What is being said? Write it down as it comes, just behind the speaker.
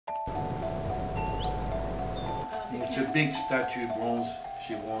It's a big statue, bronze,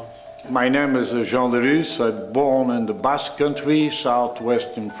 she wants. My name is Jean Delus. I'm born in the Basque country,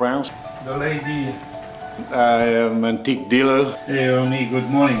 southwestern France. The lady... I am an antique dealer. Hey, Ernie, good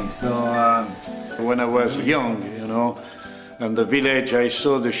morning. So, when I was young, you know, in the village, I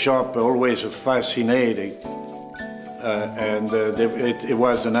saw the shop always fascinating. It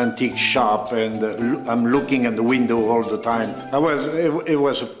was an antique shop, and I'm looking at the window all the time.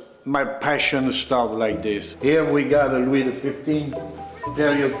 My passion started like this. Here we got a Louis XV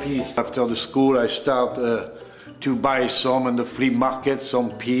period piece. After the school, I start to buy some in the flea market,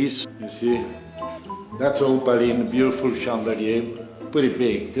 some piece. You see, that's opaline, beautiful chandelier, pretty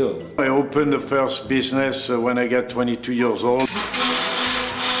big too. I opened the first business when I got 22 years old.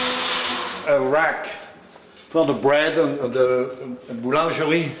 A rack for the bread and the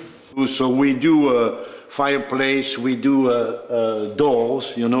boulangerie. So we do a fireplace, we do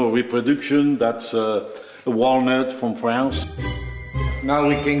doors, you know, reproduction. That's a walnut from France. Now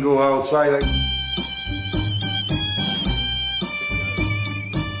we can go outside.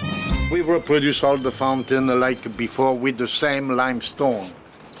 We reproduce all the fountain like before with the same limestone,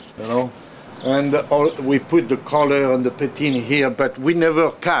 you know. And we put the color and the patina here, but we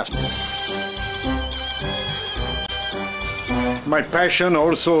never cast. My passion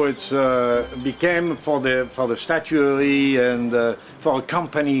also became for the statuary and for a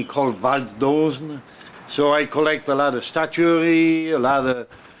company called Val d'Osne. So I collect a lot of statuary,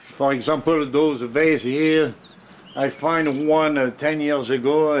 for example, those vases here. I find one 10 years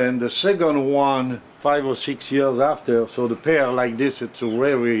ago, and the second one 5 or 6 years after. So the pair like this, it's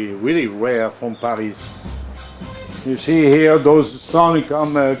really rare from Paris. You see here, those stones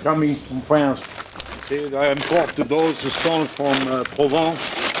coming from France. See, I import those stones from Provence,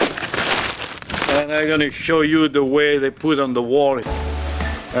 and I'm going to show you the way they put on the wall.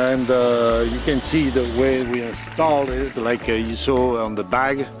 And you can see the way we installed it, like you saw on the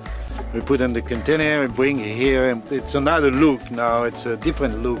bag. We put in the container, we bring it here, and it's another look now. It's a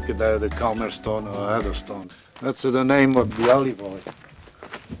different look than the Carmel stone or other stone. That's the name of the olive oil,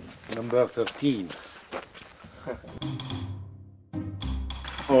 number 13.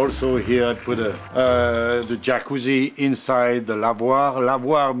 Also here I put the jacuzzi inside the lavoir.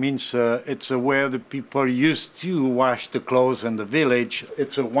 Lavoir means it's where the people used to wash the clothes in the village.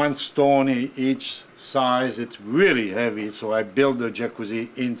 It's a one stone each size. It's really heavy, so I built the jacuzzi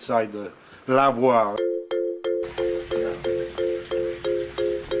inside the lavoir.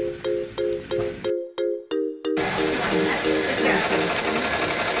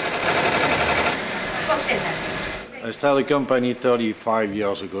 I started a company 35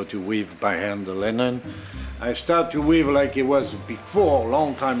 years ago to weave by hand the linen. I started to weave like it was before, a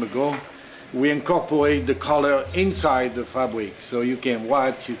long time ago. We incorporate the color inside the fabric, so you can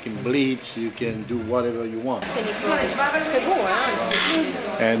wash, you can bleach, you can do whatever you want.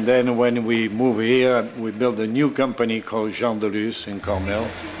 And then when we move here, we built a new company called Jean Delus in Carmel.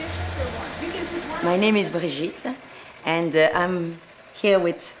 My name is Brigitte, and I'm here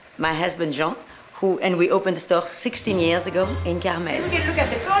with my husband Jean, and we opened the store 16 years ago in Carmel. You can look at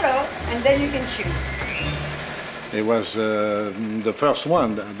the colors and then you can choose. It was the first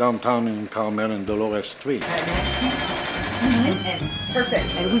one downtown in Carmel and Dolores Street.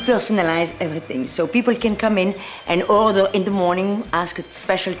 Perfect. And we personalize everything, so people can come in and order in the morning, ask a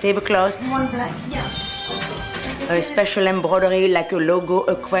special tablecloth, a special embroidery like a logo,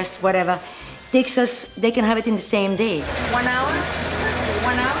 a crest, whatever. They can have it in the same day. 1 hour?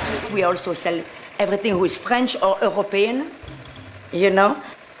 1 hour? We also sell everything who is French or European, you know.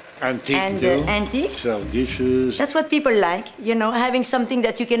 Antique and too. antiques. Sell dishes. That's what people like, you know, having something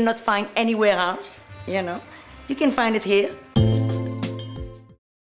that you cannot find anywhere else, you know. You can find it here.